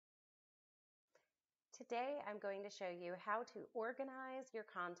Today, I'm going to show you how to organize your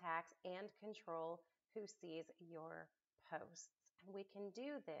contacts and control who sees your posts. And we can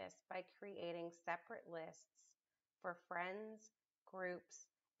do this by creating separate lists for friends, groups,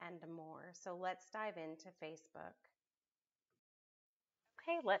 and more. So let's dive into Facebook.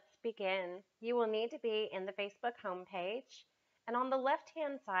 Okay, let's begin. You will need to be in the Facebook homepage, and on the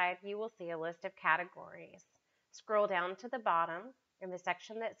left-hand side, you will see a list of categories. Scroll down to the bottom in the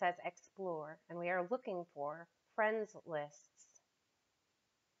section that says Explore, and we are looking for Friends Lists.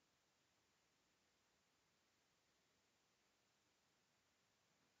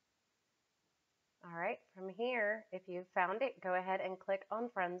 All right, from here, if you've found it, go ahead and click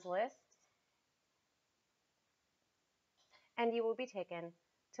on Friends Lists, and you will be taken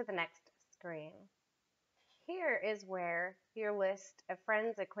to the next screen. Here is where your list of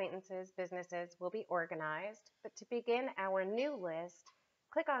friends, acquaintances, businesses will be organized. But to begin our new list,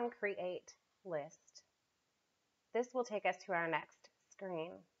 click on Create List. This will take us to our next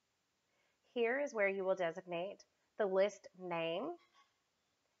screen. Here is where you will designate the list name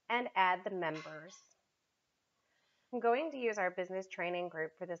and add the members. I'm going to use our business training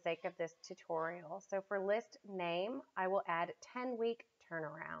group for the sake of this tutorial. So for list name, I will add 10-week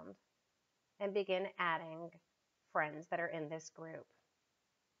turnaround and begin adding friends that are in this group.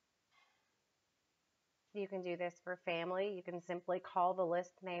 You can do this for family. You can simply call the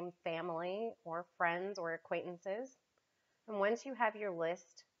list name family or friends or acquaintances. And once you have your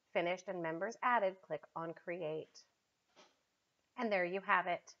list finished and members added, click on Create. And there you have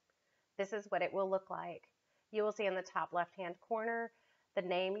it. This is what it will look like. You will see in the top left-hand corner the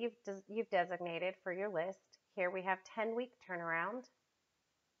name you've designated for your list. Here we have 10-week turnaround.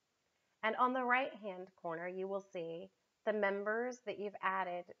 And on the right-hand corner, you will see the members that you've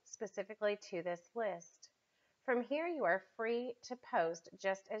added specifically to this list. From here, you are free to post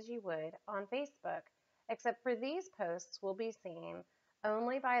just as you would on Facebook, except for these posts will be seen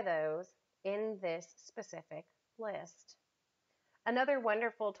only by those in this specific list. Another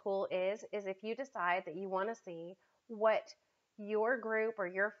wonderful tool is if you decide that you want to see what your group or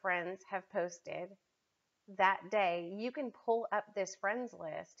your friends have posted that day, you can pull up this friends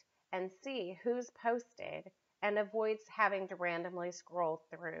list and see who's posted and avoids having to randomly scroll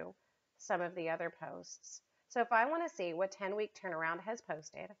through some of the other posts. So if I want to see what 10-week turnaround has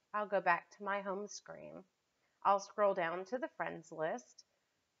posted, I'll go back to my home screen. I'll scroll down to the friends list,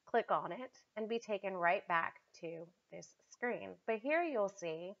 click on it, and be taken right back to this screen. But here you'll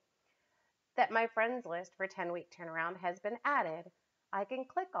see that my friends list for 10-week turnaround has been added. I can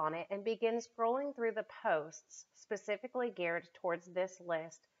click on it and begin scrolling through the posts specifically geared towards this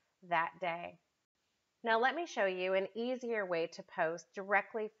list that day. Now let me show you an easier way to post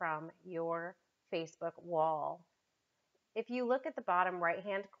directly from your Facebook wall. If you look at the bottom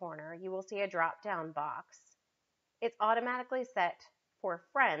right-hand corner, you will see a drop-down box. It's automatically set for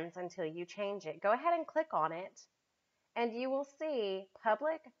friends until you change it. Go ahead and click on it, and you will see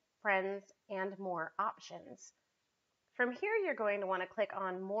public, friends, and more options. From here, you're going to want to click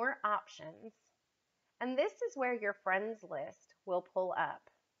on More Options, and this is where your friends list will pull up.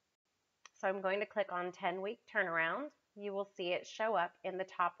 So I'm going to click on 10-week turnaround. You will see it show up in the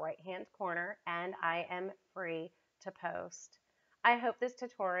top right-hand corner, and I am free to post. I hope this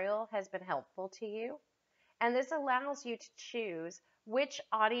tutorial has been helpful to you, and this allows you to choose which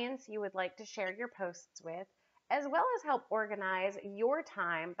audience you would like to share your posts with, as well as help organize your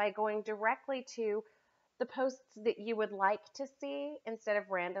time by going directly to the posts that you would like to see instead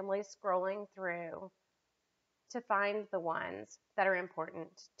of randomly scrolling through to find the ones that are important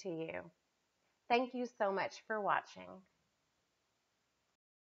to you. Thank you so much for watching.